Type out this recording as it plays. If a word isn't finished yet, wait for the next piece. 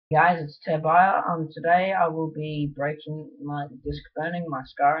Guys, it's Tobiah. Today I will be breaking my disc, burning my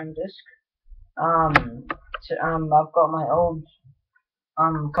SKYRIM disc. Um, I've got my old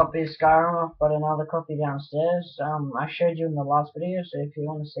copy of SKYRIM. I've got another copy downstairs. I showed you in the last video, so if you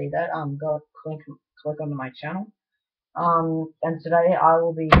want to see that, go click onto my channel. And today I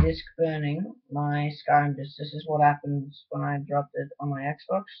will be disc burning my SKYRIM disc. This is what happens when I dropped it on my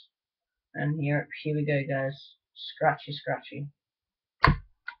Xbox. And here we go, guys. Scratchy, scratchy.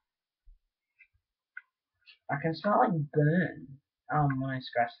 I can smell like burn when I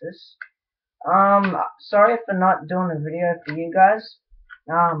scratch this. Sorry for not doing a video for you guys.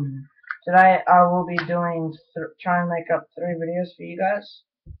 Today I will be doing try and make up 3 videos for you guys.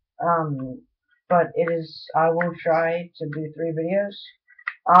 But I will try to do 3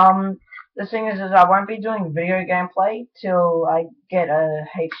 videos. The thing is I won't be doing video gameplay till I get a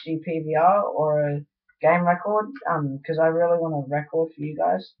HD PVR or a game record. Because I really want to record for you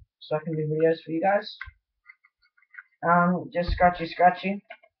guys, so I can do videos for you guys. Just scratchy, scratchy.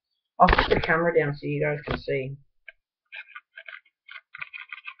 I'll put the camera down so you guys can see.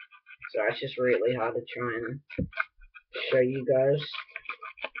 So it's just really hard to try and show you guys.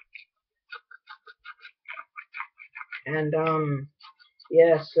 And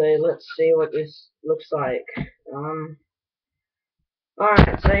yeah, so let's see what this looks like.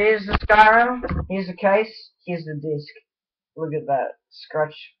 Alright, so here's the SKYRIM, here's the case, here's the disc. Look at that.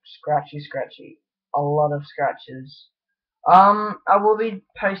 Scratchy, scratchy. A lot of scratches. I will be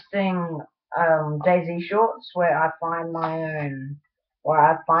posting DayZ shorts where I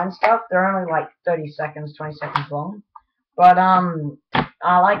find stuff. They're only like 30 seconds, 20 seconds long. But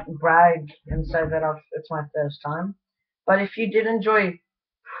I like brag and say that it's my first time. But if you did enjoy,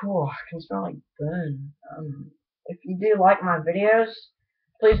 I can smell like burn. If you do like my videos,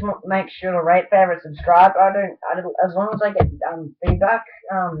 please make sure to rate, favorite, subscribe. As long as I get feedback,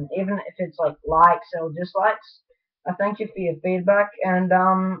 even if it's like likes or dislikes. I thank you for your feedback, and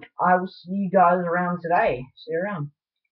I will see you guys around today. See you around.